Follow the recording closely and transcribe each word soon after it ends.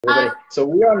Everybody. So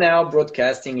we are now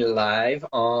broadcasting live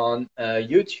on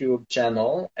YouTube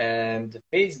channel and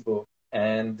Facebook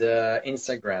and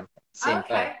Instagram at the same time.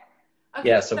 Okay. Okay.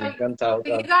 Yeah, so we went out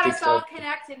So you on got us all TikTok.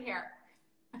 connected here.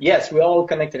 Yes, we're all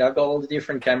connected. I've got all the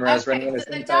different cameras running Okay. at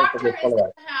So the the same time for doctor the is in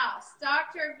follow-up. the house.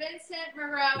 Dr. Vincent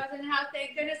Mereau is in the house.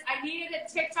 Thank goodness. I needed a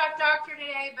TikTok doctor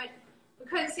today, but we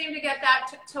couldn't seem to get that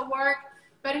to work.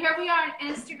 But here we are on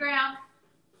Instagram.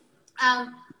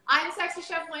 I'm Sexy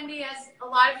Chef Wendy, as a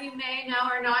lot of you may know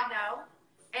or not know.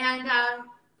 And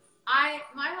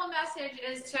my whole message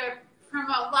is to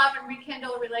promote love and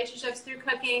rekindle relationships through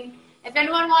cooking. If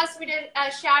anyone wants me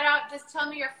to shout out, just tell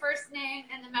me your first name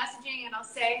in the messaging and I'll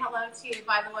say hello to you,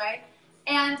 by the way.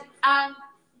 And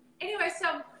anyway,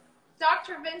 so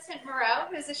Dr. Vincent Mereau,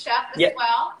 who's a chef as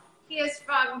well, he is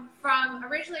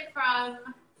originally from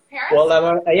Paris? Well,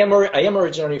 I am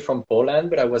originally from Poland,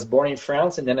 but I was born in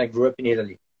France and then I grew up in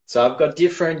Italy. So I've got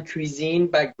different cuisine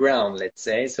background, let's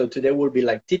say. So today will be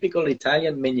like typical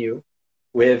Italian menu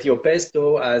with your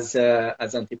pesto as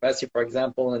antipasti, for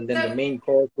example, and then the main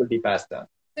course will be pasta.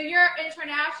 So you're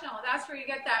international. That's where you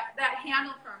get that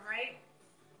handle from, right?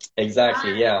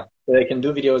 Exactly, yeah. So I can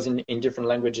do videos in different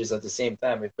languages at the same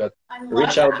time. We've got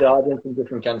reach out the audience in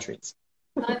different countries.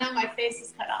 I know my face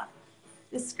is cut off.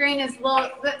 The screen is low.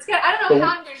 That's good. I don't know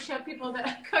how I'm going to show people that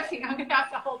I'm cooking. I'm going to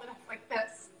have to hold it up like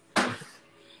this.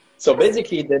 So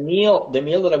basically, the meal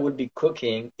that I would be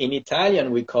cooking, in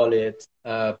Italian, we call it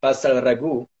pasta al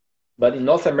ragù, but in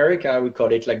North America, we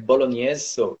call it like Bolognese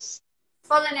sauce.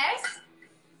 Bolognese?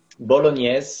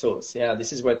 Bolognese sauce. Yeah,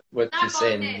 this is what you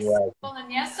say in the US.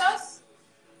 Bolognese sauce?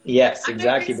 Yes,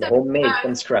 exactly. The homemade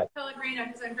from scratch. Pellegrino,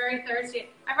 because I'm very thirsty.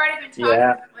 I've already been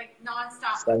talking like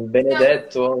nonstop. San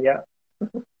Benedetto, yeah.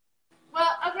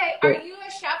 Well, okay. Are you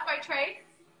a chef by trade?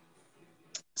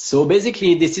 So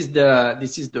basically, this is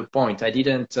the point. I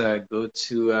didn't go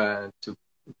to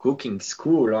cooking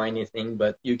school or anything,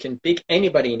 but you can pick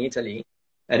anybody in Italy,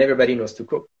 and everybody knows to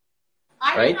cook.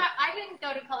 I didn't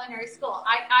go to culinary school.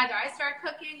 I started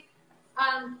cooking,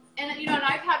 and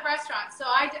I've had restaurants, so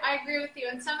I agree with you.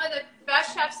 And some of the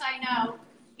best chefs I know,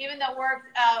 even though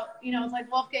work,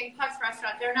 like Wolfgang Puck's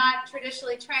restaurant, they're not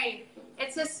traditionally trained.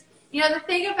 It's just, the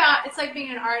thing about it's like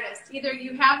being an artist. Either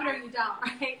you have it or you don't,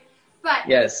 right? But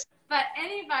yes, but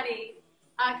anybody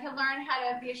can learn how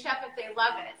to be a chef if they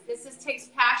love it. This just takes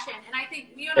passion, and I think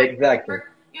you and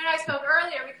I spoke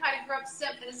earlier. We kind of grew up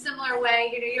in a similar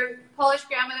way. Your Polish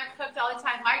grandmother cooked all the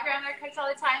time. My grandmother cooked all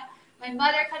the time. My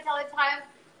mother cooked all the time.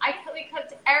 We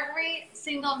cooked every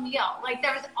single meal. Like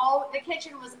the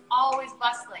kitchen was always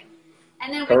bustling.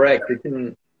 And then we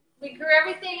grew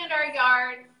everything in our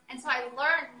yard, and so I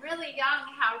learned really young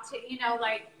how to,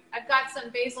 I've got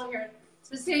some basil here. It's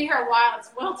been sitting here a while.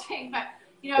 It's wilting, but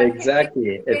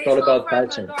exactly. It's all about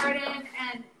passion. Garden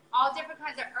and all different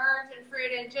kinds of herbs and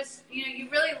fruit, and just you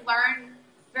really learn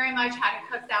very much how to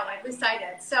cook that way. At least I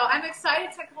did. So I'm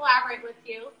excited to collaborate with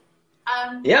you.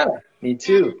 Yeah, me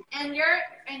too. And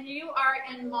you are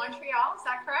in Montreal. Is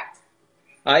that correct?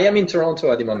 I am in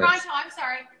Toronto at the moment. Toronto. I'm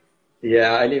sorry.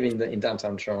 Yeah, I live in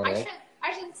downtown Toronto.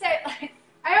 I shouldn't say it. Like,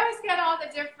 I always get all the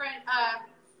different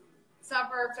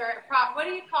suburbs or what do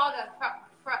you call them?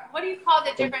 What do you call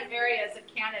the different areas of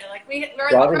Canada? Like we're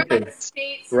in the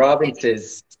states.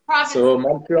 Provinces. So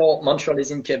Montreal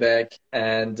is in Quebec,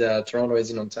 and Toronto is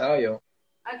in Ontario,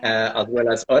 as well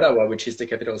as Ottawa, which is the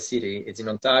capital city. It's in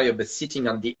Ontario, but sitting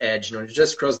on the edge. You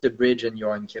just cross the bridge and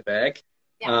you're in Quebec.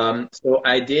 Yeah. So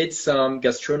I did some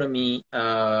gastronomy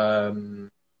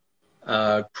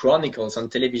chronicles on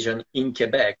television in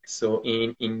Quebec, so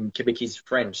in Quebecese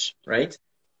French, right?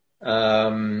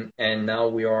 And now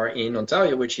we are in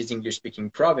Ontario, which is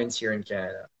English-speaking province here in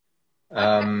Canada.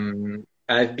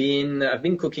 I've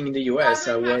been cooking in the US.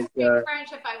 I would speak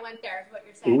French if I went there, is what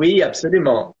you're saying. Oui,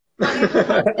 absolument.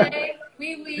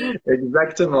 Oui, oui.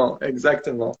 Exactement.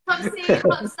 Comme ci,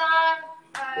 comme ça.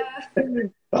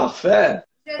 Parfait.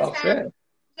 Parfait.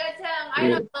 I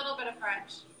know a little bit of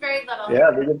French. Very little.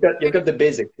 Yeah, but you've got the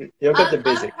basic. You've got the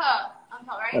basic.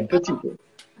 Right? Un petit peu.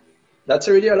 That's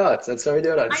already a lot. It's a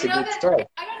good start.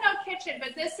 I don't know kitchen,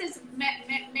 but this is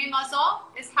maison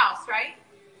is house, right?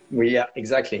 Yeah,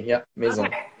 exactly. Yeah, maison.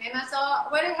 Okay, maison. How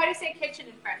do you say kitchen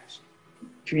in French?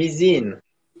 Cuisine.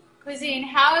 Cuisine.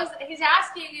 He's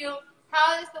asking you,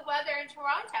 how is the weather in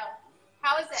Toronto?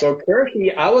 How is it? So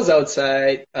currently, I was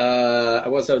outside.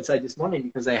 This morning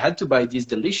because I had to buy these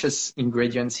delicious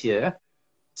ingredients here.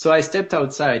 So I stepped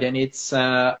outside, and it's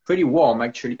pretty warm,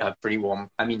 actually. Pretty warm.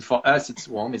 I mean, for us, it's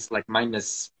warm. It's like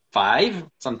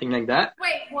 -5, something like that.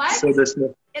 Wait, what? So it's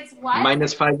what?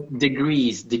 -5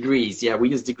 degrees. Yeah, we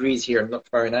use degrees here, not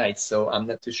Fahrenheit, so I'm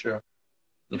not too sure.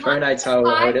 In Fahrenheit, how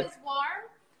 -5 it is? Is warm?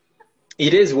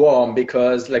 It is warm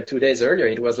because like 2 days earlier,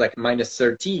 it was like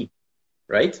 -30,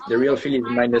 right? The real feel is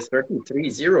 -30,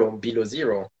 0, below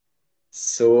zero.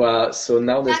 So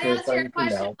now the That snow is answer your starting to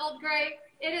question, melt. Old Gray.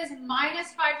 It is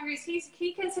 -5 degrees.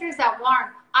 He considers that warm.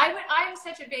 I am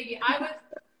such a baby.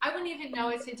 I wouldn't even know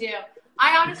what to do. I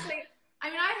honestly, I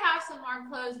mean, I have some warm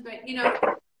clothes, but you know,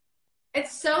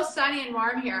 it's so sunny and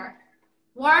warm here.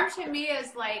 Warm to me is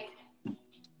like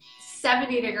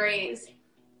 70 degrees.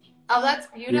 Oh, that's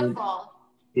beautiful.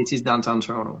 It is downtown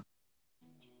Toronto.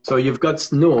 So you've got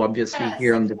snow, obviously, Yes.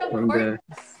 here on the.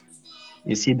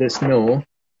 You see the snow,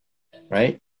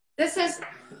 right? This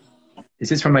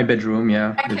is from my bedroom. Yeah,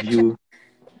 the view.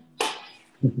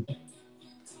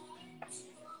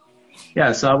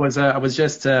 Yeah. So I was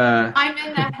just. I'm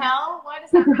in the hell. What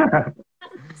does that mean?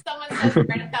 Someone says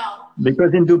we're in hell.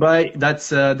 Because in Dubai,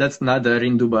 that's nada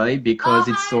in Dubai because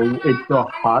it's so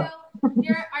hot.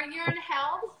 Are you in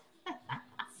hell?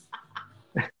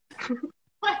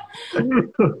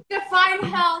 Define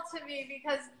hell to me,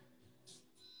 because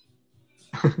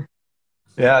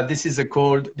yeah, this is a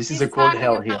cold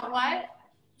hell here. What?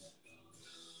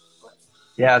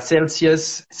 Yeah,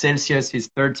 Celsius is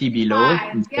 30 below.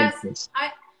 Yes,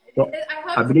 I hope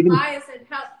Dubai isn't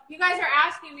hell. You guys are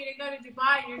asking me to go to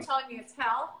Dubai, and you're telling me it's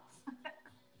hell.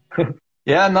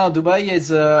 Yeah, no, Dubai is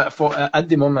for at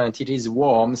the moment it is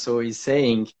warm, so he's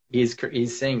saying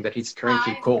that it's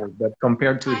currently cold, but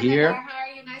compared to here. How are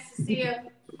you? Nice to see you.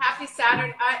 Happy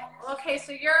Saturday. Okay,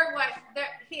 so you're what?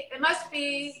 It must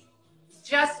be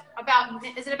just about.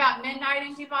 Is it about midnight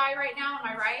in Dubai right now? Am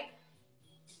I right?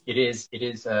 It is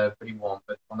pretty warm,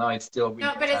 but for now it's still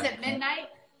winter. No, but is it midnight?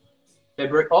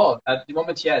 February. Oh, at the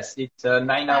moment, yes, it's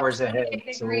 9 hours ahead.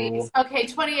 Degrees. So... Okay,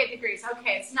 28 degrees.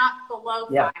 Okay, it's not below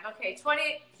 5. Okay,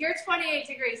 28. You're 28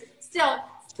 degrees. Still,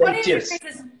 28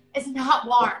 degrees is not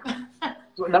warm.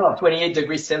 No, 28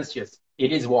 degrees Celsius.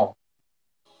 It is warm.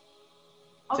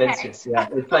 Okay. Celsius, yeah.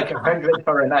 It's like 100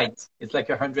 Fahrenheit. It's like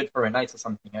 100 Fahrenheit or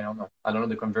something. I don't know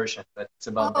the conversion, but it's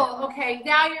about. Oh, okay.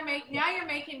 Now you're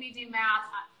making me do math.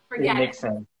 Forget it. Makes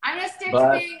sense. I'm gonna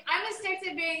stick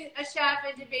to being a chef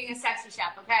and to being a sexy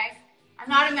chef. Okay. I'm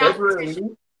not a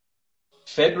mathematician.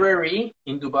 February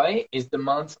in Dubai is the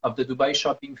month of the Dubai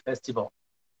Shopping Festival.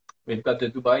 We've got the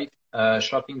Dubai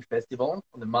Shopping Festival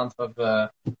for the month of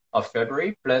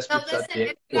February. Plus, so listen,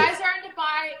 if you guys are in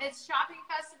Dubai, it's Shopping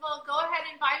Festival. Go ahead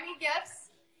and buy me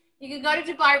gifts. You can go to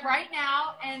Dubai right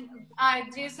now and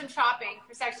do some shopping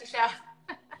for Sexy Chef.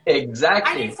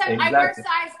 Exactly. I wear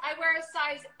a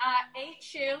size 8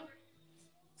 shoe.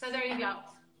 So there you go.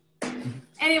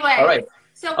 Anyway. All right.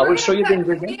 So I will show you the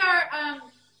ingredients. We are.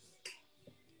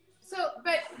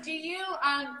 But do you?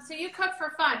 So you cook for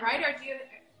fun, right? Or do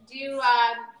you?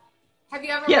 Have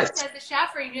you ever worked as a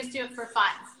chef, or you just do it for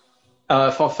fun?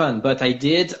 For fun, but I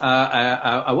did.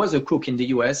 I was a cook in the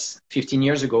US 15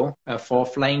 years ago for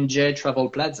Flying J Travel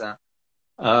Plaza.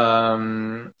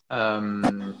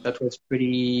 That was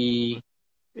pretty.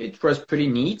 It was pretty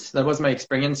neat. That was my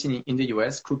experience in the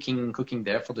US cooking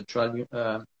there for the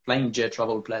Flying J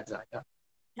Travel Plaza. Yeah.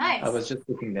 Nice. I was just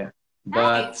cooking there,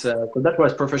 but so that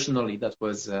was professionally. That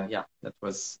was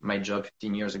my job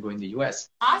 15 years ago in the US.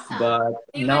 Awesome. But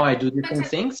now I do different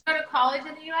things. Did you go to college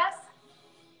in the US?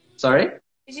 Sorry?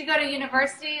 Did you go to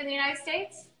university in the United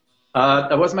States?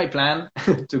 That was my plan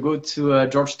to go to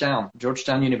Georgetown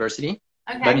University.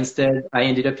 Okay. But instead, I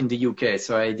ended up in the UK.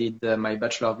 So I did my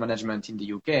Bachelor of Management in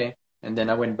the UK. And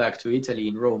then I went back to Italy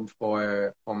in Rome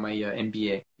for my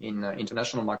MBA in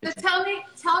international marketing. So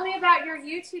tell me about your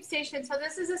YouTube station. So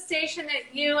this is a station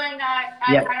that you and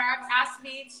asked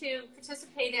me to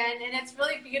participate in, and it's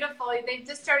really beautiful. They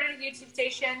just started a YouTube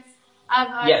station of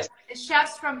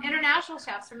chefs international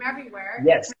chefs from everywhere.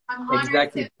 Yes, I'm honored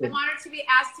to be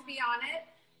asked to be on it.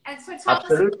 And so tell us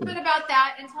a little bit about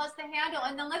that, and tell us the handle,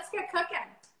 and then let's get cooking.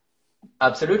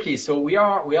 Absolutely. So we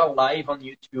are live on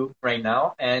YouTube right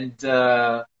now, and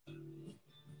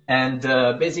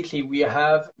basically we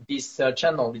have this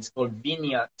channel. It's called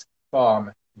Vignette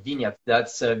Farm. Vignette.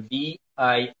 That's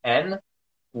VINYAT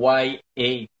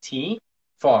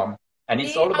Farm, and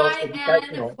it's all about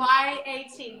educational.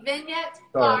 VINYAT Vignette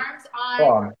Farms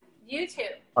on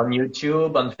YouTube. On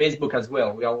YouTube, on Facebook as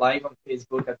well. We are live on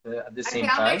Facebook at the same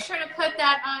time. I'll make sure to put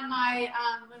that on my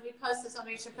when we post this. I'll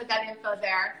make sure to put that info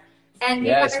there. And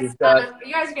yes, you guys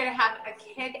are going to have a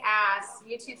kick-ass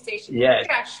YouTube station. Yes,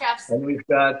 got chefs. And we've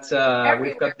got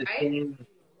the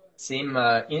same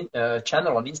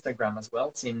channel on Instagram as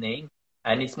well, same name,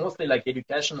 and it's mostly like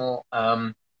educational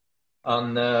on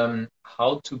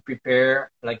how to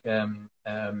prepare like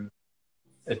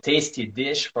a tasty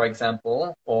dish, for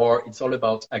example, or it's all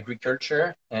about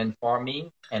agriculture and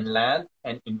farming and land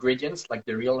and ingredients, like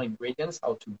the real ingredients,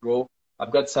 how to grow.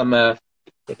 I've got some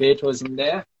potatoes in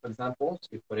there, for example,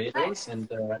 sweet potatoes and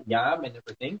yam and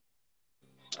everything.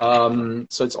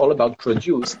 So it's all about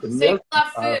produce. The So you milk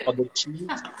love food. for the cheese.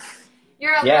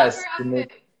 You're a Yes, lover of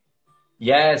food.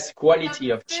 Yes, quality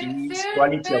So of cheese,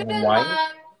 quality of wine.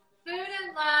 food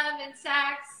and love and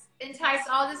sex entice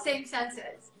all the same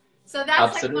senses. So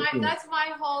Absolutely. that's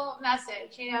my whole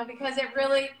message, you know, because it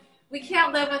really, we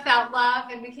can't live without love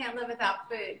and we can't live without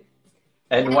food.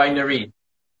 And winery.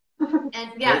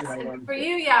 And yes, and for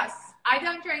you, yes. I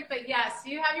don't drink, but yes,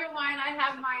 you have your wine. I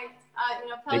have my, you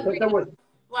know, Pellegrino.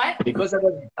 Because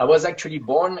I was actually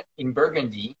born in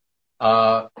Burgundy,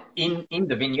 in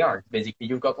the vineyard. Basically,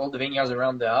 you've got all the vineyards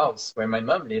around the house where my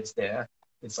mom lives. There,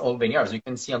 it's all vineyards. You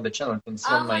can see on the channel. You can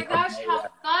see on my gosh, how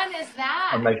fun is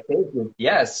that? On my Facebook,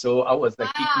 yes. So I was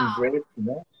like picking grapes, you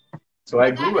know. So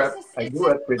I grew up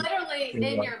with literally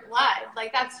in your blood.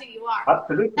 Like that's who you are.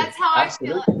 Absolutely. That's how I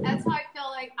feel. That's how I feel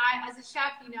like as a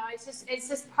chef, you know, it's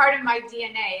just part of my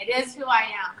DNA. It is who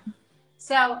I am.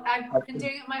 So I've been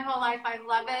doing it my whole life. I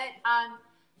love it.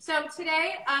 So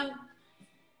today,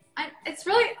 it's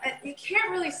really, you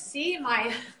can't really see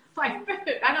my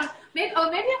food. I don't, maybe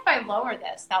if I lower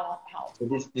this, that will help. So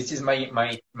this is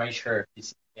my shirt. This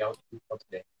is the outfit for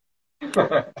today.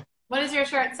 What does your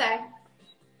shirt say?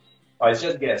 Oh, it's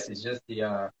just guess. It's just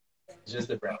the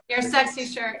brand. Your sexy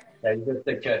shirt. Yeah, it's just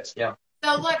the cut. Yeah.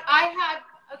 So look,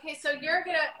 okay, so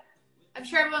I'm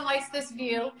sure everyone likes this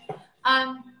view.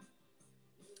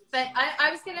 But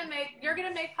you're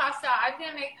gonna make pasta. I'm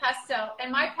gonna make pesto.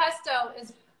 And my pesto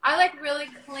I like really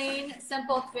clean,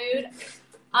 simple food.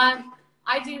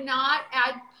 I do not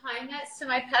add pine nuts to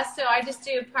my pesto. I just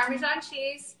do Parmesan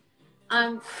cheese,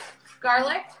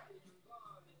 garlic,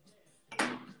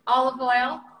 olive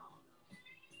oil,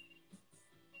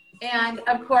 and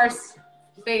of course,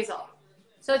 basil.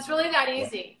 So it's really that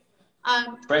easy.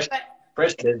 Fresh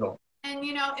basil. And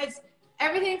you know, it's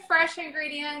everything fresh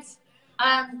ingredients.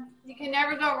 You can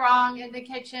never go wrong in the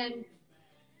kitchen.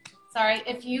 Sorry,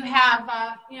 if you have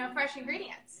you know, fresh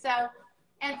ingredients. So,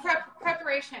 and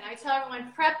preparation. I tell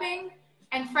everyone prepping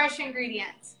and fresh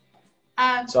ingredients.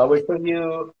 So I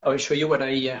will show you what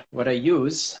I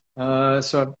use.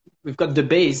 So we've got the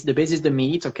base. The base is the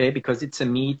meat, okay, because it's a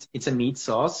meat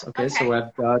sauce. Okay, so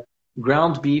I've got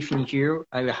ground beef in here.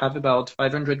 I have about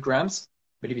 500 grams.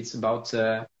 I believe it's about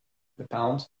a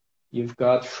pound. You've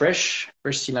got fresh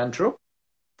cilantro.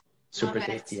 Super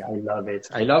tasty. I love it.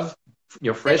 I love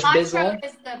your fresh basil. Cilantro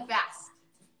is the best.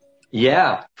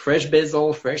 Yeah, fresh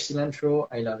basil, fresh cilantro.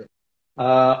 I love it.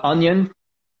 Onion.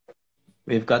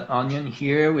 We've got onion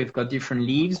here. We've got different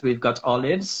leaves. We've got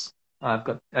olives.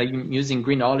 I'm using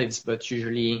green olives, but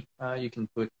usually you can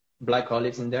put black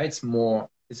olives in there. It's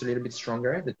a little bit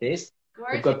stronger, the taste.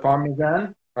 Gorgeous. We've got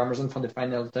Parmesan for the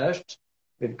final touch.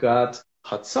 We've got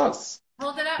hot sauce.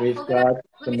 Hold it up. We've got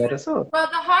tomato sauce. Well,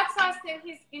 the hot sauce thing,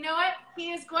 you know what?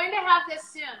 He is going to have this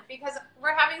soon because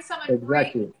we're having someone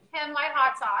bring him my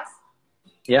hot sauce.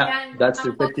 Yeah, and, that's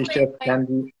the sexy chef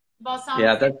candy.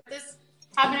 Yeah, this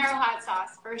habanero hot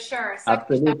sauce for sure.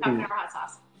 Absolutely. Habanero hot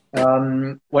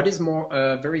sauce. What is more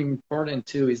very important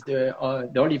too is the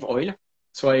olive oil.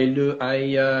 So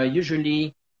I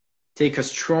usually take a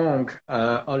strong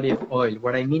olive oil.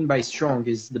 What I mean by strong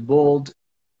is the bold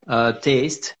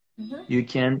taste. Mm-hmm. You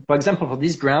can, for example, for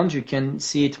this ground, you can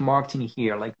see it marked in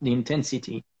here, like the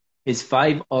intensity is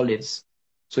 5 olives.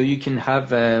 So you can have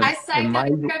Hi,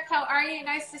 Saifa. How are you?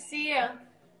 Nice to see you.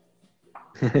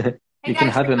 You can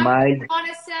have a mild. If you want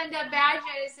to send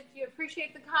badges, if you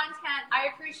appreciate the content, I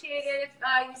appreciate it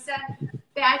if you send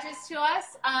badges to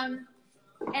us. And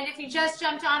if you just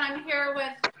jumped on, I'm here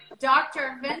with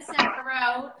Dr. Vincent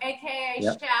Mereau, aka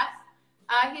Chef.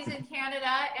 He's in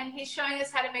Canada, and he's showing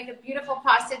us how to make a beautiful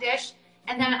pasta dish.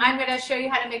 And then I'm going to show you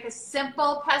how to make a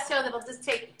simple pesto that'll just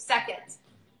take seconds.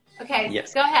 Okay,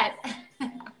 yes. Go ahead.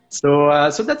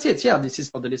 So that's it. Yeah, this is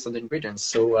for the list of the ingredients.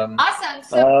 So awesome.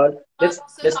 So let's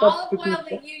olive oil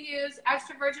that you use,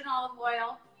 extra virgin olive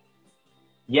oil.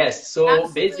 Yes. So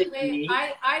absolutely. Basically,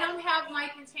 I don't have my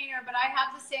container, but I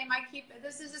have the same. I keep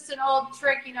this is just an old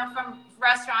trick, you know, from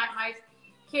restaurant, my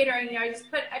catering. You know,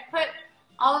 I put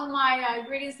all of my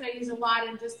ingredients that I use a lot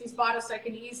in just these bottles so I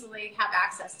can easily have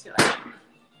access to it.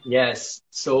 Yes.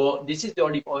 So this is the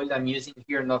olive oil I'm using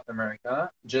here in North America,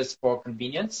 just for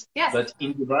convenience. Yes. But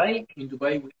in Dubai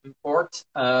we import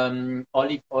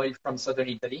olive oil from southern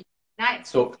Italy. Nice.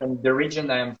 So from the region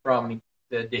I am from,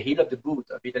 the hill of the boot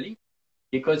of Italy,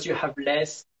 because you have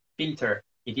less filter.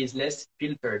 It is less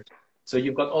filtered. So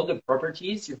you've got all the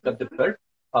properties. You've got the pulp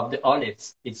of the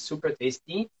olives. It's super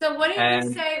tasty. So what do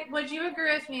you say? Would you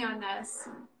agree with me on this?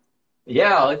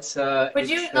 Yeah, it's. Would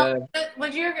you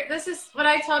agree? This is what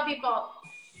I tell people.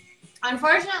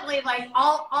 Unfortunately, like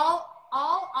all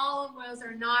olive oils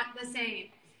are not the same.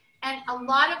 And a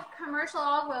lot of commercial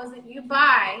olive oils that you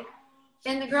buy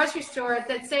in the grocery store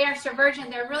that say extra virgin,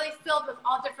 they're really filled with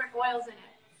all different oils in it.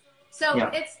 So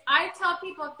I tell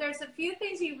people if there's a few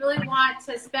things you really want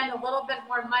to spend a little bit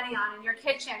more money on in your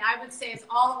kitchen, I would say is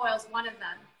olive oil is one of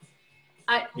them.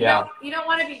 You don't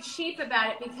want to be cheap about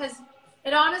it because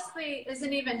it honestly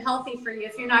isn't even healthy for you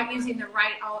if you're not using the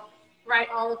right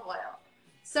olive oil.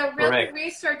 So really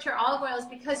research your olive oils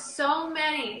because so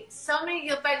many,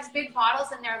 you'll buy these big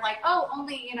bottles and they're like, oh,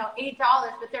 only, $8,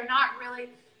 but they're not really,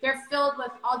 they're filled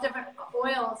with all different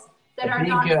oils that are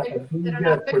not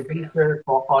good for you.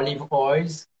 For olive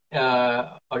oils,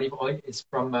 olive oil is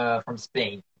from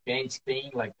Spain. Okay, in Spain,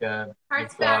 like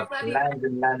it's got lands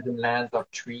and lands and lands of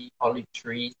olive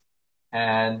trees,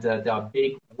 and they are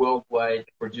big worldwide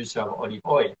producer of olive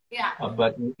oil. Yeah.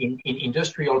 But in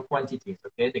industrial quantities,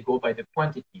 okay, they go by the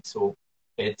quantity. So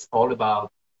it's all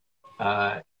about,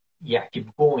 keep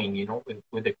going,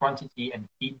 with the quantity and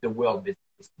feed the world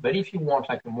business. But if you want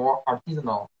like a more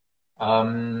artisanal,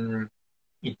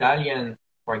 Italian,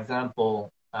 for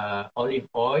example, olive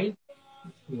oil,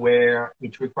 where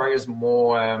it requires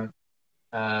more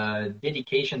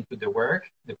dedication to the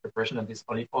work, the preparation of this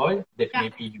olive oil,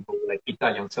 definitely you go like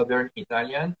Italian, Southern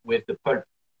Italian with the pulp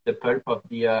of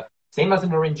the, same as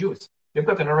an orange juice. You've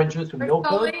got an orange juice with no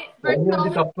pulp, or a little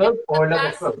bit of pulp, or a lot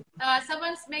of pulp.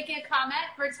 Someone's making a comment.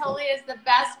 Bertolli is the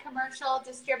best commercial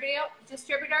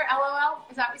distributor, LOL.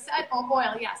 Is that what you said? Oh,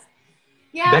 oil, yes.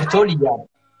 Yeah. Bertolli, yeah.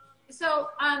 So,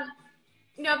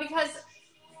 because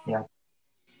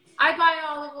I buy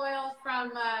olive oil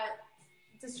from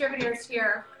distributors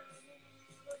here.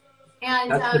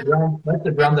 And that's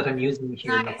the brand that I'm using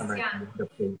here in North America.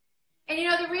 Yeah. And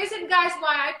the reason, guys,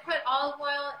 why I put olive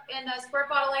oil in a squirt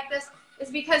bottle like this is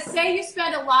because say you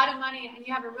spend a lot of money and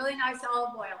you have a really nice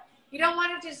olive oil. You don't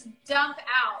want to just dump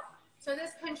out. So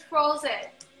this controls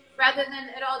it rather than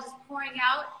it all just pouring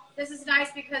out. This is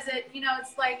nice because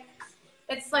it's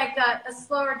like a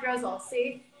slower drizzle.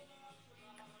 See?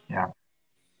 Yeah.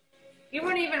 You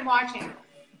weren't even watching.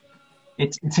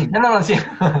 No.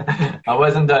 I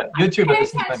wasn't YouTube at the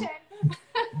same time.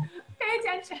 Pay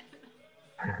attention.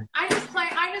 I'm just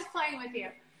playing with you.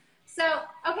 So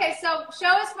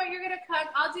show us what you're gonna cook.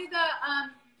 I'll do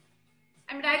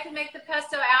I can make the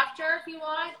pesto after if you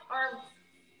want, or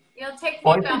it'll take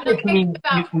me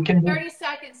about 30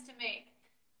 seconds to make.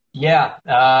 Yeah.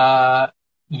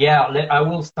 I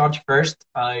will start first.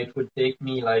 It will take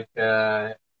me like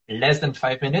less than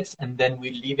 5 minutes, and then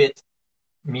we leave it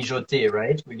mijoter,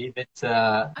 right? We leave it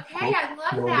I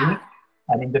love slowly. that.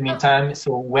 And in the meantime, I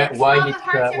love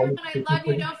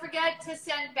you. Don't forget to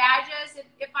send badges.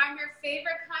 If I'm your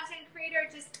favorite content creator,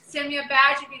 just send me a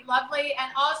badge. It'd be lovely. And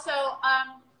also,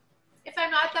 if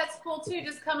I'm not, that's cool too.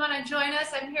 Just come on and join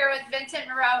us. I'm here with Vincent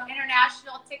Mereau,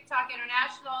 International, TikTok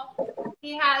International.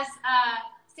 He has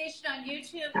a station on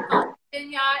YouTube called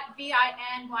Vinyat,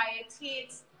 Vinyat.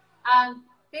 It's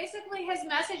basically his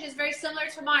message is very similar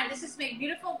to mine. This is make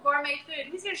beautiful gourmet food.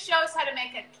 He's going to show us how to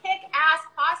make a kick-ass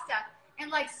pasta in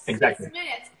like 6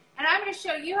 minutes. And I'm going to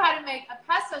show you how to make a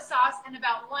pesto sauce in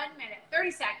about 1 minute,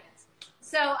 30 seconds.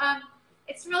 So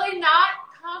it's really not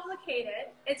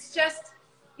complicated. It's just,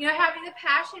 having the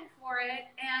passion for it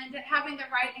and having the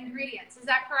right ingredients. Is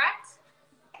that correct?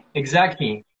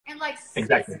 Exactly. In like 6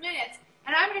 minutes.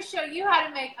 And I'm going to show you how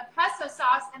to make a pesto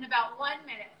sauce in about 1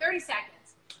 minute, 30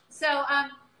 seconds. So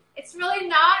it's really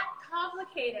not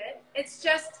complicated. It's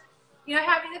just,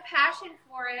 having the passion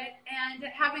for it and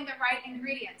having the right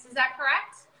ingredients. Is that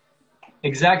correct?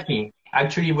 Exactly.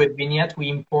 Actually, with Vignette, we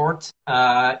import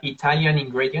Italian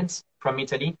ingredients from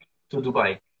Italy to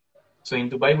Dubai. So in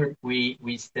Dubai,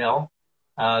 we sell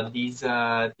these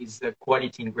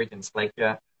quality ingredients like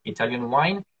Italian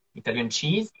wine, Italian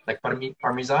cheese, like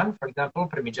Parmesan, for example,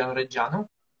 Parmigiano Reggiano,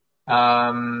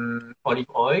 olive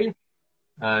oil,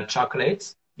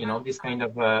 chocolates, this kind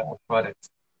of products.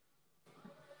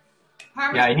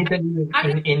 Parmesan. In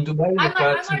Italy, in Dubai, I'm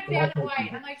like the other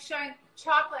way. I'm like showing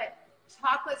chocolate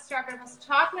strawberries.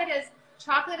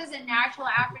 Chocolate is a natural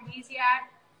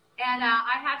aphrodisiac, and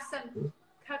I have some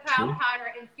cacao powder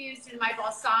infused in my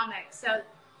balsamic, so it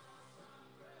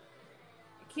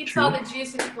keeps all the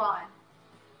juices flowing.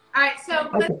 All right, so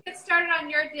let's get started on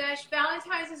your dish.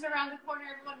 Valentine's is around the corner,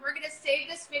 everyone. We're gonna save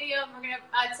this video, and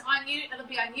it's on you. It'll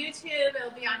be on YouTube.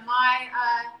 It'll be on my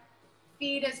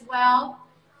feed as well.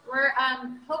 We're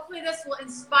hopefully this will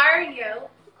inspire you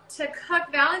to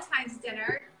cook Valentine's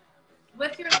dinner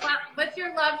with your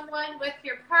loved one, with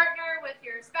your partner, with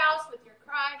your spouse, with your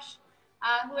crush,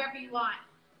 whoever you want.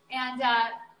 And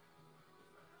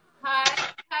hi,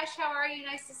 Ash, how are you?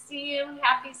 Nice to see you.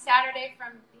 Happy Saturday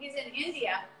he's in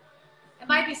India. It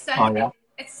might be Sunday. Oh, yeah.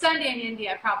 It's Sunday in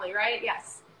India, probably, right?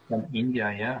 Yes. From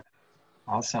India, yeah.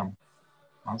 Awesome.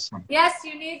 Yes,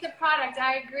 you need the product.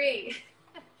 I agree.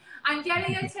 I'm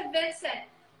getting it to Vincent,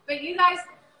 but you guys,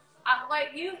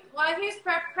 while he's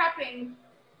prepping,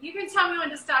 you can tell me when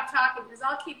to stop talking because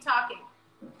I'll keep talking.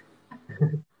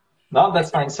 No,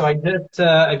 that's fine. So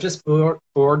I just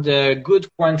poured a good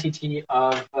quantity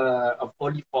of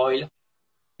olive oil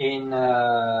in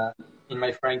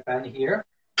my frying pan here,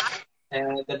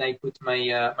 and then I put my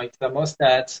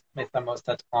thermostat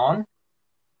on.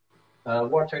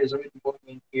 Water is already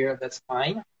boiling here. That's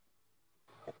fine.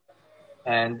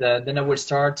 And then I will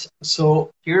start.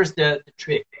 So here's the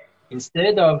trick.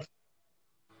 Instead of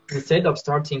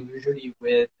starting usually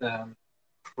with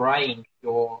frying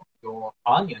your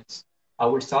onions, I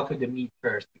will start with the meat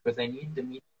first because I need the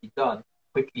meat to be done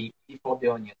quickly before the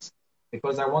onions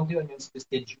because I want the onions to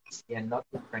stay juicy and not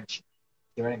too crunchy.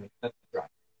 You know what I mean? Not too dry.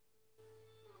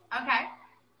 Okay.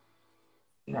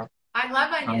 Yeah. I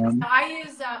love onions. So I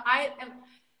use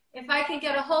if I can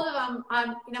get a hold of them.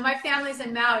 My family's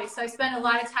in Maui, so I spend a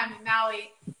lot of time in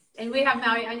Maui, and we have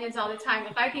Maui onions all the time.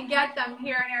 If I can get them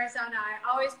here in Arizona, I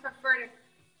always prefer to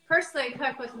personally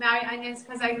cook with Maui onions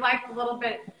because I like a little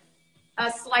bit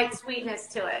slight sweetness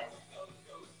to it.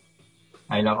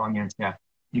 I love onions. Yeah,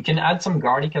 you can add some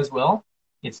garlic as well.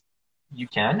 You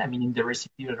can. I mean, in the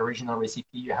original recipe,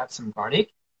 you have some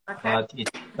garlic. Okay. But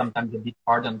it's sometimes a bit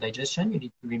hard on digestion. You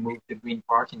need to remove the green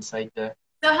part inside the.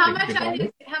 So how much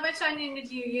onion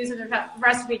did you use in the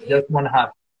recipe? Just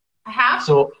 1/2. A half?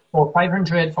 So for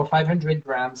 500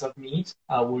 grams of meat,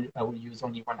 I will use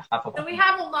only 1/2 of it. So we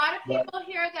have a lot of people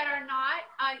here that are not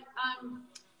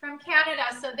from Canada,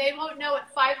 so they won't know what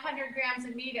 500 grams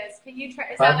of meat is. Can you try?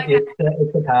 Is that like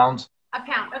it's a pound. A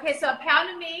pound. Okay, so a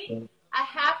pound of meat, a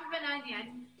half of an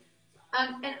onion.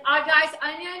 And guys,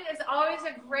 onion is always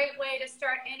a great way to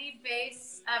start any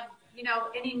base of,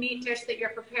 any meat dish that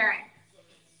you're preparing.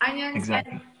 Onions.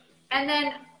 Exactly. And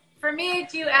then for me,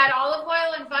 do you add olive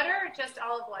oil and butter or just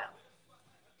olive oil?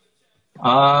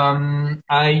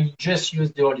 I just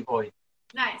use the olive oil.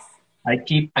 Nice. I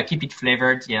keep it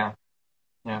flavored. Yeah.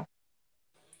 Yeah.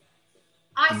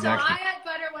 Exactly. So I add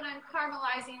butter when I'm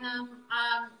caramelizing them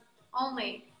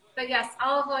only. But yes,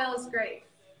 olive oil is great.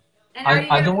 And are you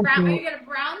going to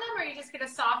brown them or are you just going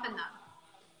to soften them?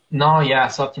 No, yeah,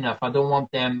 soft enough. I don't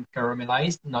want them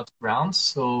caramelized, not brown,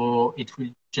 so it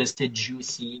will just stay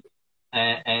juicy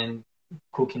and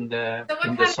cook in the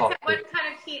sauce. What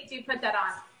kind of heat do you put that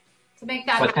on to make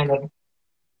that? What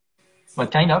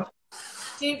kind of?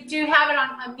 Do you have it on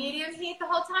a medium heat the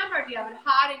whole time, or do you have it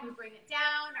hot and you bring it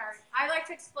down? Or I like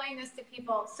to explain this to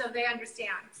people so they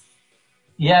understand.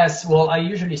 Yes, well, I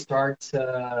usually start.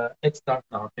 Let's start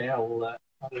now. Okay, I will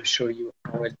show you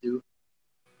how I do.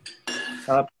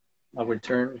 I will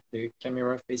turn the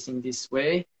camera facing this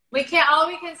way. We can't. All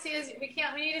we can see is we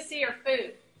need to see your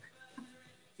food.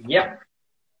 Yep.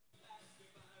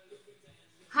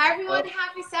 Hi everyone.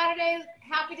 Happy Saturday.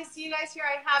 Happy to see you guys here.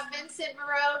 I have Vincent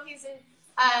Mereau. He's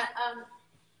an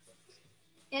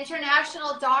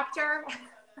international doctor,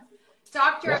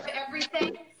 doctor of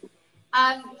everything.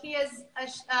 He is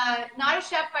not a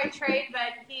chef by trade,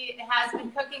 but he has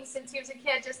been cooking since he was a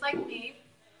kid, just like me.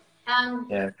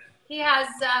 Yeah. He has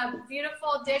a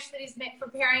beautiful dish that he's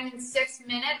preparing in 6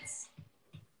 minutes.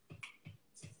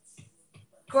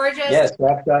 Gorgeous. Yes,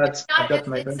 I've got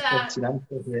my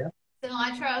cilantro here.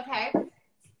 Cilantro, okay.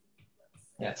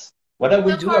 Yes. What I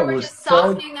will do, I will we're just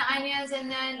softening the onions, and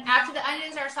then after the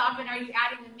onions are softened, are you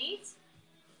adding the meat?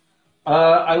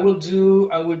 I will do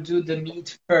the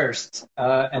meat first,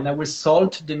 and I will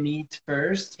salt the meat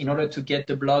first in order to get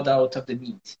the blood out of the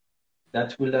meat.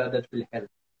 That will help.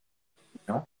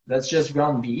 That's just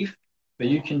ground beef, but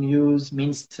you can use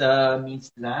minced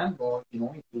lamb, or if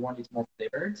you want it more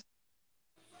flavored.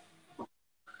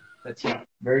 That's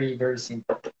very, very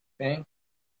simple. Okay.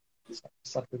 So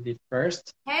start with it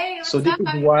first. Hey, what's up?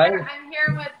 I'm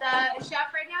here with a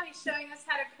chef right now. He's showing us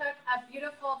how to cook a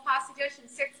beautiful pasta dish in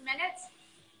 6 minutes.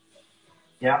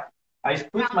 Yeah,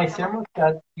 I've put my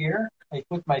thermostat here. I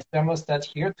put my thermostat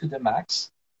here to the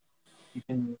max. You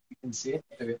can see it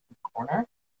in the corner.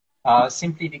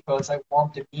 Simply because I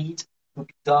want the meat to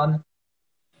be done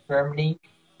firmly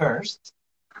first.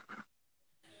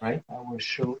 Right? I will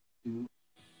show you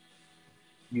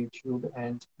YouTube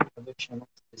and other channels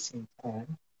at the same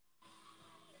time.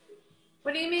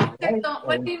 What do you mean?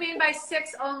 What do you mean by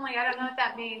 6 only? I don't know what do you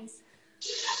mean by 6 only?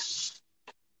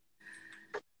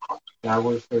 I don't know what that means. I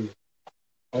will show you.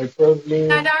 I probably.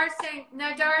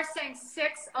 Nadar's saying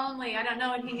 6 only. I don't know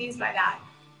what he means by that.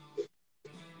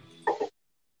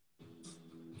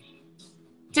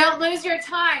 Don't lose your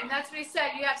time. That's what he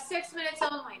said. You have 6 minutes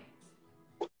only.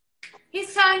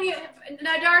 He's telling you,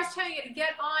 Nadar's telling you to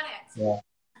get on it. Yeah.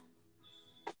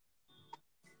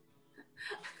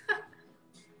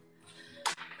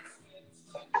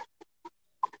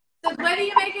 So the way that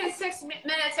you make it in 6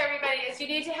 minutes, everybody, is you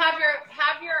need to have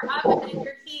your oven and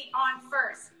your heat on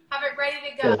first. Have it ready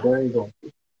to go. Okay, there you go.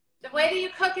 The way that you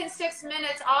cook in 6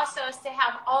 minutes also is to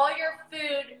have all your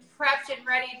food prepped and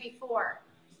ready before.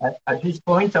 At this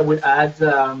point, I will add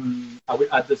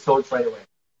the salt right away.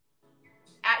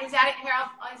 He's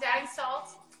adding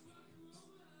salt.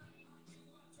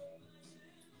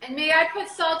 And me, I put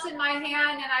salt in my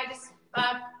hand and I just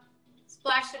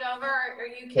splash it over, or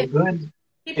you can. Good.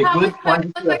 He probably looked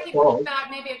like he put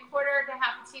about maybe a quarter to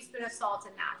half a teaspoon of salt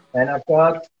in that. And I've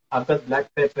got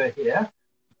black pepper here.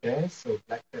 Okay, so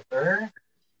black pepper.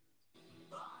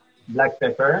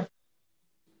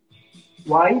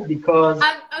 Why? Because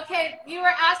okay, you were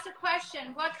asked a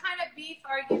question. What kind of beef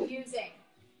are you using?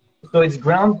 So it's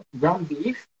ground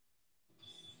beef,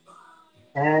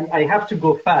 and I have to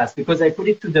go fast because I put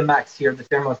it to the max here, the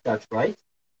thermostat, right?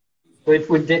 So it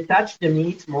will detach the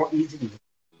meat more easily.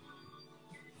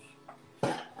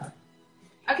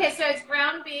 Okay, so it's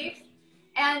ground beef,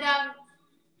 and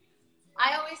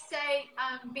I always say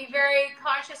be very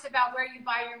cautious about where you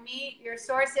buy your meat, your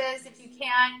sources. If you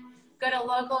can, go to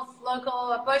local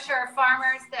butcher or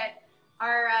farmers that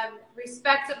are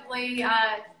respectably,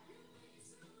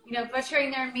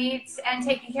 butchering their meats and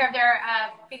taking care of their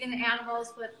feeding the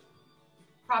animals with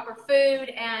proper food,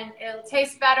 and it'll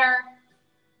taste better.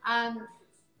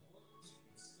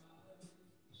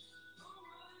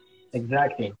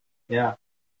 Exactly. Yeah.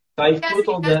 So I put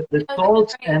all the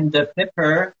salt and the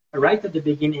pepper right at the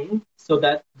beginning so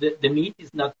that the meat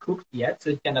is not cooked yet,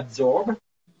 so it can absorb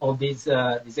all these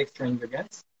extra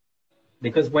ingredients.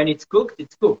 Because when it's cooked,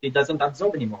 it's cooked. It doesn't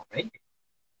absorb anymore, right?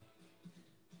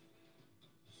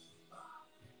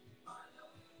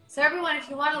 So everyone, if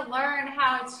you want to learn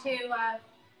how to...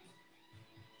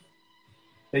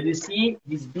 So you see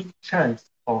these big chunks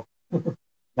of...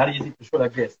 not easy to show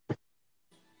like this.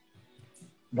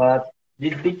 But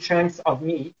these big chunks of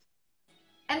meat.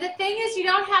 And the thing is, you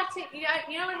don't have to, you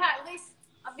don't have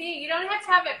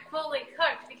to have it fully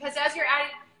cooked, because as you're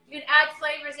adding, you can add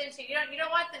flavors into it. You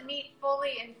don't want the meat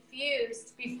fully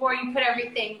infused before you put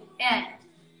everything in.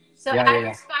 So add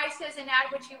your spices and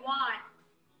add what you want.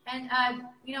 And,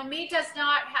 meat does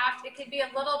not have to, it could be a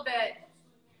little bit.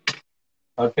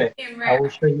 Okay, I will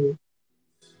show you.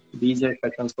 It's easier if I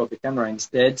transport the camera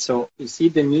instead. So you see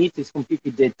the meat is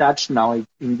completely detached now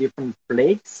in different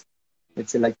flakes.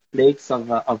 It's like flakes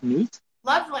of meat.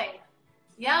 Lovely.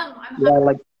 Yum.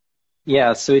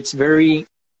 So it's very,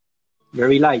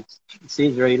 very light. You see,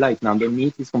 it's very light now. The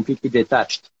meat is completely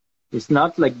detached. It's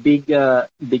not like big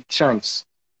chunks.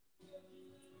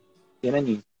 You know what I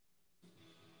mean?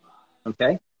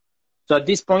 Okay. So at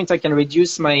this point, I can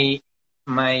reduce my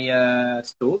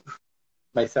stove,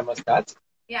 my thermostat.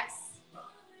 Yes.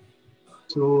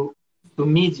 To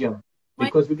medium,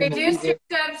 because we're going to reduce your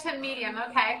stove to medium.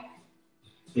 Okay.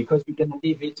 Because we're going to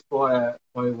leave it for a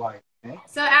while. Okay.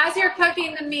 So as you're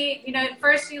cooking the meat,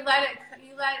 first you let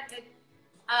it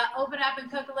open up and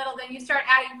cook a little. Then you start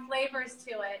adding flavors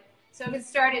to it, so it can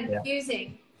start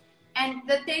infusing. Yeah. And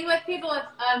the thing with people with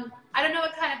I don't know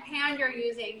what kind of pan you're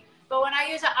using, but when I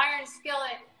use an iron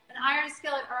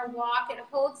skillet or a wok, it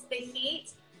holds the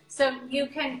heat. So you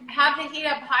can have the heat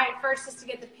up high at first just to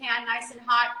get the pan nice and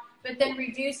hot, but then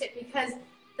reduce it because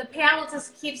the pan will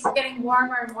just keep getting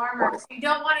warmer and warmer. So you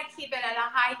don't want to keep it at a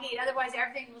high heat. Otherwise,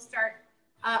 everything will start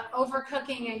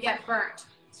overcooking and get burnt.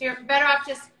 So you're better off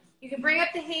you can bring up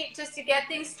the heat just to get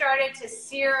things started, to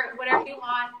sear whatever you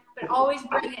want, but always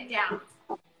bring it down.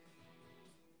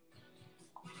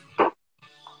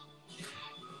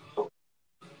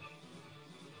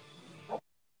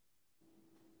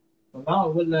 So now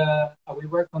I will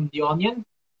work on the onion.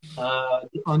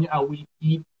 The onion, I will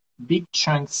keep big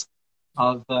chunks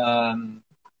of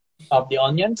the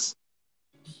onions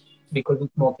because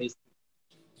it's more tasty.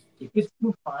 If it's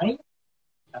too fine.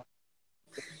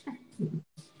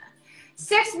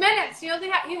 6 minutes. You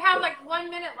have like 1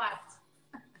 minute left.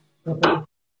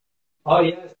 Oh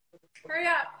yes. Hurry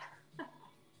up.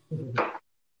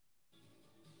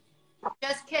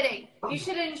 Just kidding. You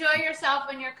should enjoy yourself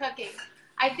when you're cooking.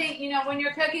 I think, when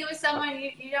you're cooking with someone,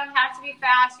 you don't have to be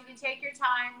fast. You can take your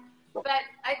time. But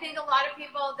I think a lot of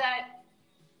people that,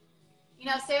 you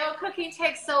know, say, oh, cooking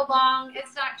takes so long.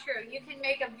 It's not true. You can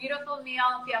make a beautiful meal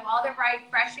if you have all the right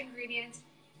fresh ingredients.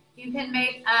 You can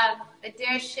make a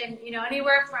dish in, you know,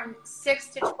 anywhere from 6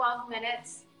 to 12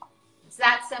 minutes. It's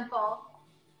that simple.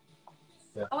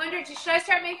 Yeah. I wonder, should I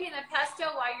start making the pesto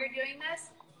while you're doing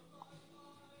this?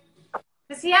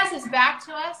 Because he has his back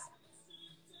to us.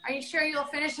 Are you sure you'll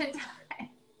finish in time?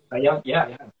 Yeah.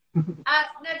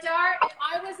 Nadar, if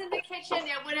I was in the kitchen,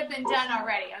 it would have been done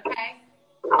already, okay?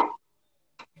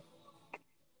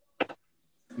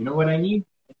 You know what I need?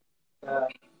 The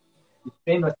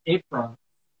famous apron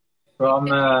from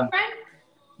the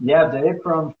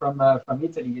apron from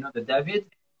Italy. You know, the David,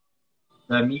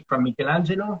 from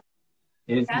Michelangelo.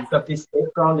 He's got this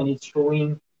apron and it's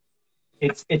showing.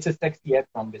 It's a sexy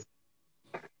apron, basically.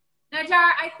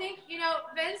 Nadar, I think, you know,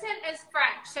 Vincent is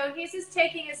French, so he's just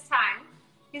taking his time.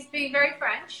 He's being very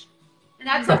French, and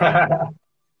that's okay.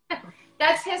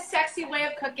 That's his sexy way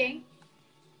of cooking.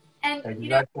 And you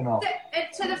know,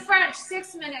 to the French,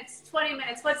 6 minutes, 20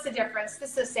 minutes, what's the difference?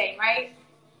 It's the same, right?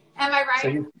 Am I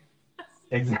right?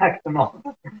 Exactly.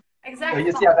 Exactly. So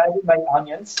you see, I've added my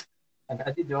onions. I've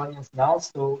added the onions now,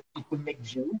 so it will make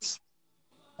juice.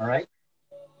 All right.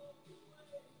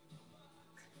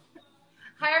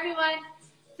 Hi, everyone.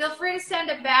 Feel free to send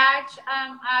a badge.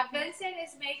 Vincent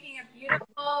is making a beautiful,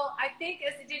 I think,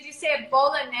 did you say a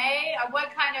bolognese? Or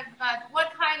what kind of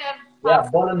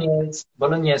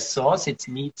Bolognese sauce. It's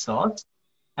meat sauce.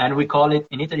 And we call it,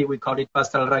 in Italy, we call it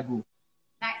pasta al ragù.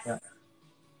 Nice. Yeah.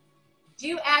 Do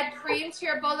you add cream to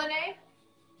your bolognese?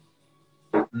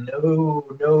 No.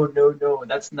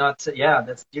 That's not,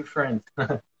 that's different.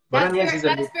 That's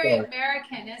very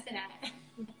American, isn't it?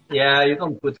 Yeah, you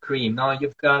don't put cream. No,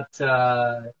 you've got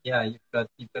different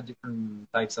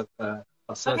types of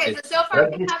sauces. Okay, so far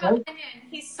we have an onion.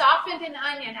 He softened an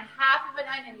onion, a half of an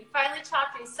onion. He finally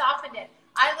chopped it. He softened it.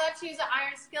 I love to use an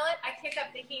iron skillet. I kick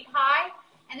up the heat high,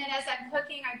 and then as I'm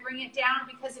cooking, I bring it down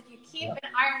because if you keep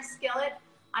an iron skillet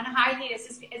on high heat,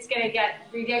 it's going to get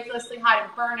ridiculously hot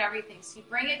and burn everything. So you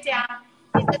bring it down.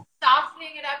 He's just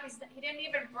softening it up. He didn't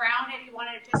even brown it. He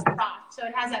wanted it just soft, so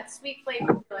it has that sweet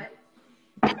flavor to it.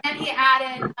 And then he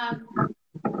added.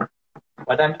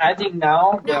 What I'm adding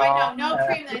now. No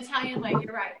cream the Italian way.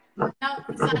 You're right. No,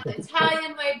 it's not the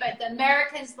Italian way, but the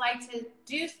Americans like to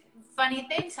do funny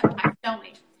things sometimes, don't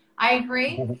we? I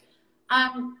agree.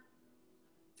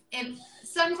 If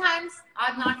sometimes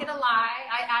I'm not gonna lie,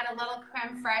 I add a little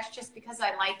creme fraiche just because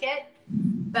I like it.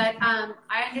 But I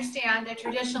understand the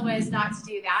traditional way is not to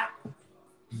do that.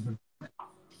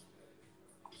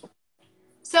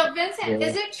 So, Vincent,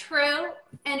 is it true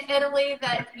in Italy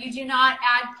that you do not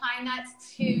add pine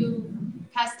nuts to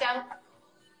pesto?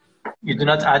 You do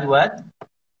not add what?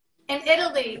 In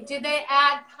Italy, do they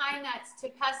add pine nuts to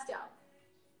pesto?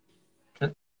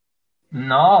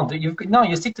 No, you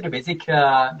stick to the basic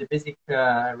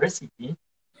recipe.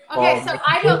 Okay, so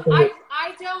I don't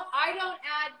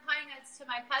add pine nuts to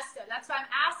my pesto. That's why I'm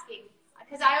asking,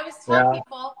 because I always tell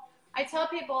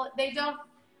people they don't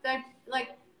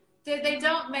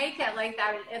make it like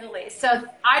that in Italy. So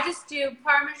I just do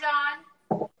Parmesan.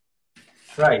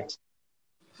 Right.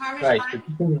 Parmesan.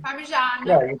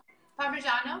 Yeah.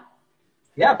 Parmigiano.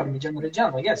 Yeah, Parmigiano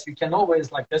Reggiano. Yes, you can always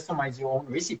customize your own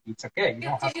recipe. It's okay. Did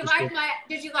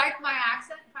you like my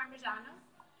accent, Parmigiano?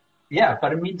 Yeah,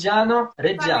 Parmigiano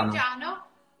Reggiano. Parmigiano,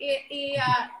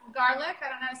 garlic. I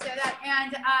don't know how to say that,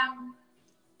 and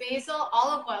basil,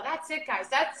 olive oil. That's it, guys.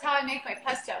 That's how I make my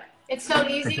pesto. It's so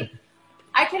easy.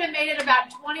 I could have made it about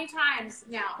 20 times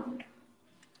now.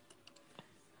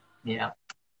 Yeah.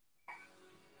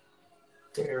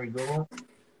 There we go.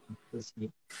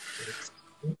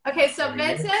 Okay, so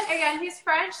Vincent, again, he's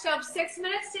French, so 6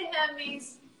 minutes to him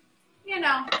means,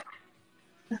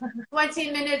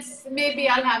 20 minutes. Maybe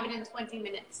I'll have it in 20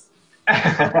 minutes.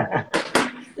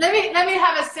 Let me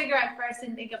have a cigarette first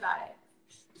and think about it.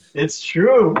 It's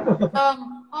true.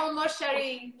 Mon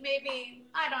chéri, maybe,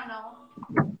 I don't know.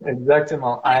 Exactly.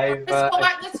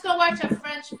 Let's go watch a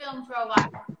French film for a while.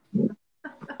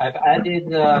 I've added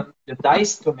the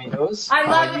diced tomatoes. I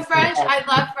love the French. I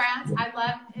love France. I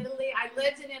love Italy. I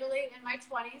lived in Italy in my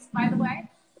 20s, by the way.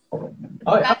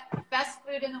 Oh, yeah. Best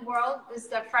food in the world is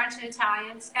the French and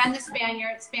Italians and the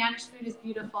Spaniards. Spanish food is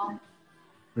beautiful.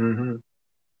 Mm-hmm.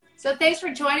 So thanks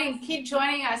for joining. Keep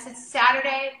joining us. It's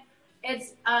Saturday.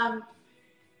 It's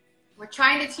we're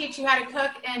trying to teach you how to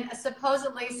cook in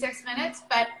supposedly 6 minutes,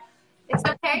 but it's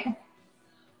okay.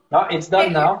 No, it's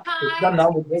done now. It's done now.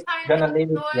 We're gonna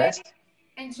leave it rest.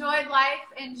 Enjoy life.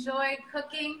 Enjoy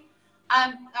cooking.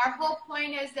 Our whole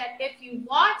point is that if you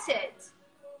want it,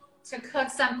 to cook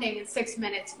something in 6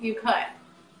 minutes, you could.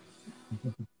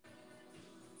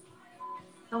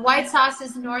 The white sauce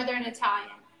is Northern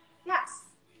Italian. Yes.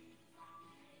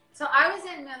 So I was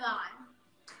in Milan,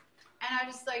 and I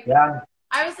was like, Yeah.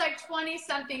 I was like 20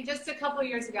 something just a couple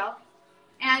years ago.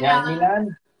 And Yeah,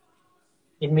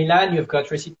 in Milan, you've got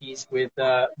recipes with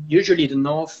usually the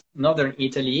northern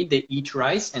Italy, they eat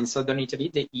rice, and southern Italy,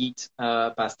 they eat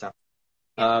pasta.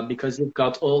 Because you've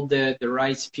got all the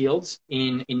rice fields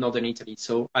in northern Italy.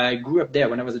 So I grew up there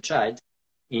when I was a child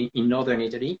in northern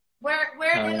Italy. Where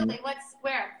in Italy?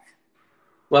 Where?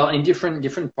 Well, in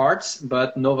different parts,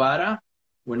 but Novara,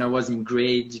 when I was in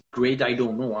grade, I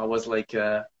don't know, I was like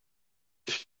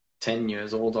 10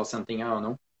 years old or something, I don't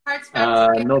know.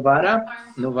 Novara,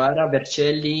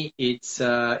 Vercelli, it's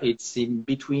in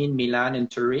between Milan and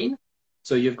Turin.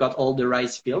 So you've got all the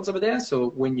rice fields over there. So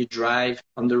when you drive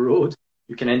on the road,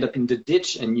 you can end up in the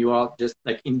ditch and you are just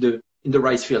like in the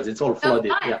rice fields. It's all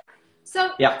flooded. Yeah.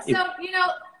 So you know,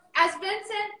 as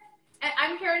Vincent,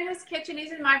 I'm here in his kitchen,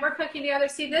 he's in mine, we're cooking together.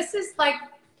 See, this is my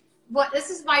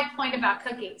point about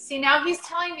cooking. See, now he's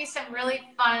telling me some really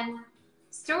fun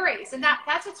stories, and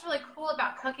that's what's really cool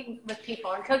about cooking with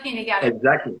people and cooking together.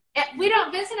 Exactly.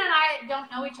 Vincent and I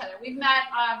don't know each other. We've met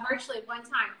virtually one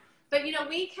time, but you know,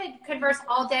 we could converse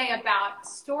all day about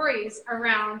stories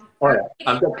around. Oh yeah,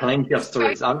 I've got plenty of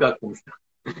stories. I've got some stuff.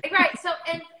 Right. So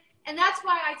and that's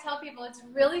why I tell people it's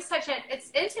really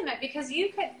it's intimate, because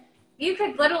you could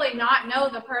literally not know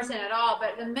the person at all,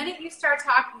 but the minute you start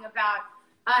talking about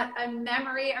a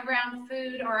memory around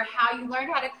food, or how you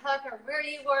learned how to cook, or where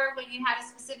you were when you had a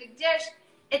specific dish,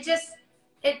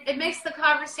 it makes the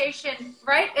conversation,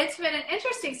 right, intimate and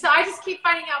interesting. So I just keep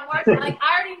finding out more. Like,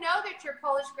 I already know that your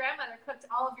Polish grandmother cooked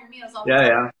all of your meals all the time.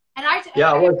 Yeah. And I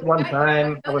was one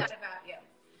time. I was about you.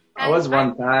 I was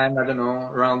one time, I don't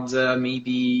know, around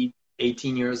maybe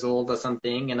 18 years old or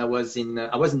something, and I was in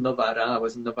Novara. I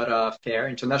was in Novara Fair,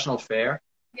 International Fair.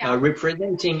 Yeah. I was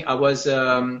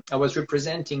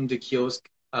representing the kiosk,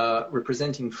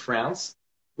 representing France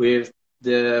with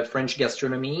the French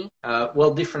gastronomy.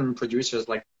 Well, different producers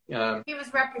like. He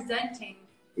was representing.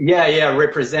 Yeah,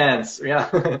 represents. Yeah.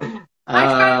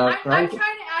 I'm trying to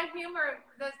add humor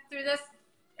through this.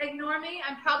 Ignore me.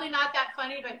 I'm probably not that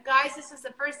funny, but guys, this is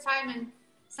the first time in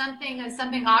something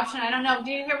option. I don't know. Do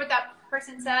you hear what that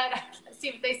person said? Let's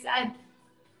see what they said.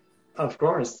 Of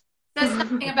course. Says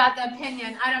something about the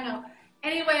opinion. I don't know.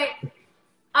 Anyway,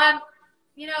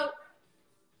 you know,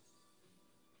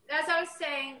 as I was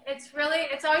saying, it's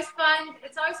always fun.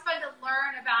 It's always fun to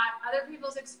learn about other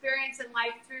people's experience in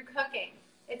life through cooking.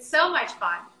 It's so much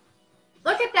fun.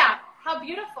 Look at that. How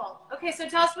beautiful. Okay, so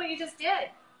tell us what you just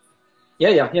did.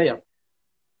 Yeah.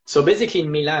 So basically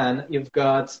in Milan, you've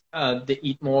got, they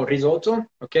eat more risotto.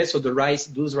 Okay, so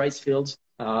those rice fields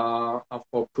are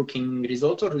for cooking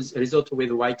risotto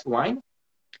with white wine.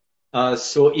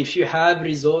 So if you have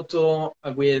risotto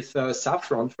with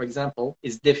saffron, for example,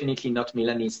 it's definitely not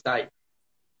Milanese style,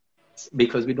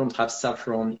 because we don't have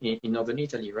saffron in northern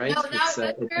Italy, right? No, that's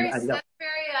very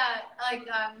like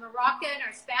Moroccan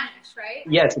or Spanish, right?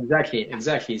 Yes, exactly.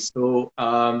 So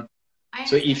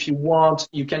so if you want,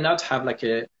 you cannot have like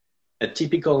a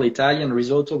typical Italian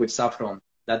risotto with saffron.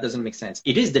 That doesn't make sense.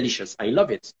 It is delicious. I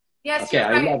love it. Yes, okay, you're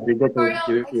right. I love risotto.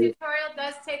 The tutorial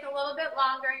does take a little bit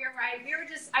longer. You're right.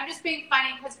 I'm just being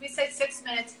funny because we said 6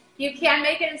 minutes. You can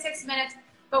make it in 6 minutes,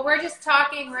 but we're just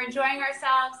talking. We're enjoying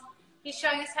ourselves. He's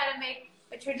showing us how to make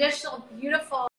a traditional, beautiful